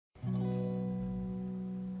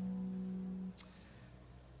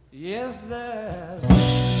Yes, there's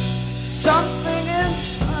something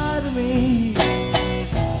inside of me,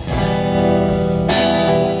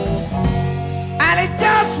 and it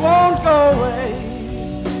just won't go away.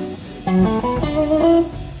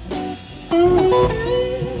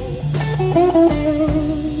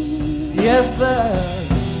 Yes,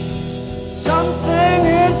 there's something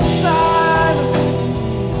inside of me,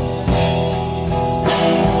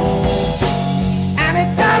 and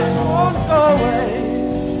it just won't go away.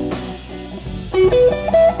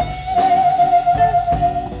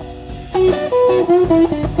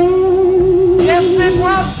 Yes, it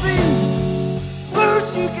was the blues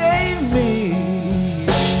you gave me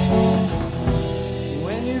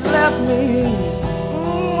when you left me,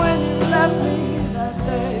 when you left me that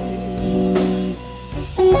day.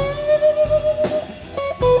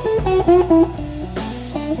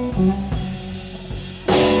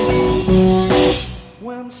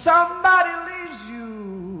 When somebody leaves you,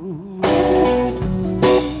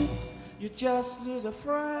 you just lose a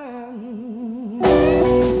friend.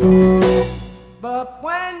 But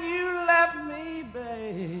when you left me,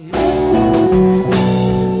 babe,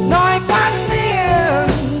 no, it wasn't the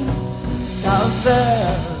end, 'cause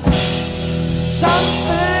there's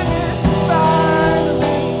something inside of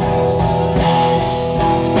me,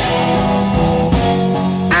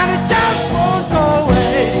 and it just won't go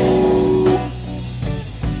away.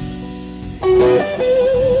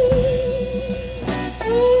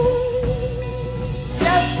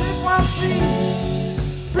 Yes, it was the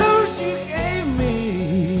blues you gave me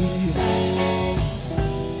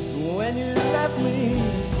when you left me,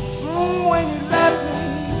 when you left me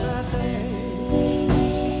that day.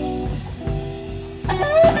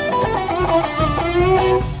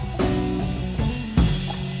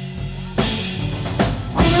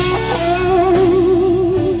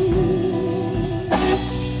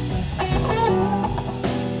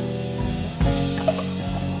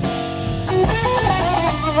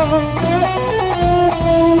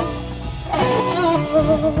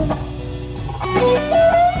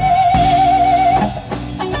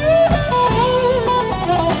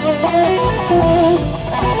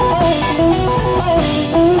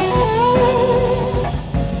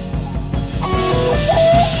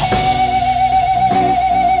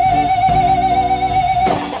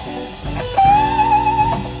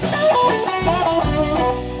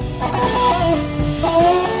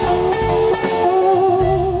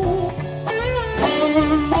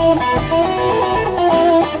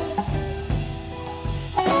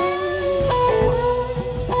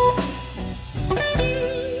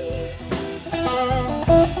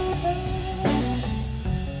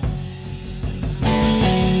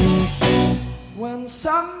 When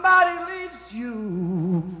somebody leaves you,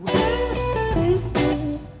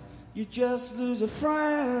 you just lose a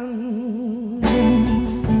friend.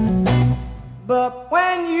 But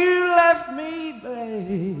when you left me,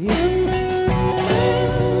 babe,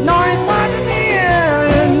 no, it wasn't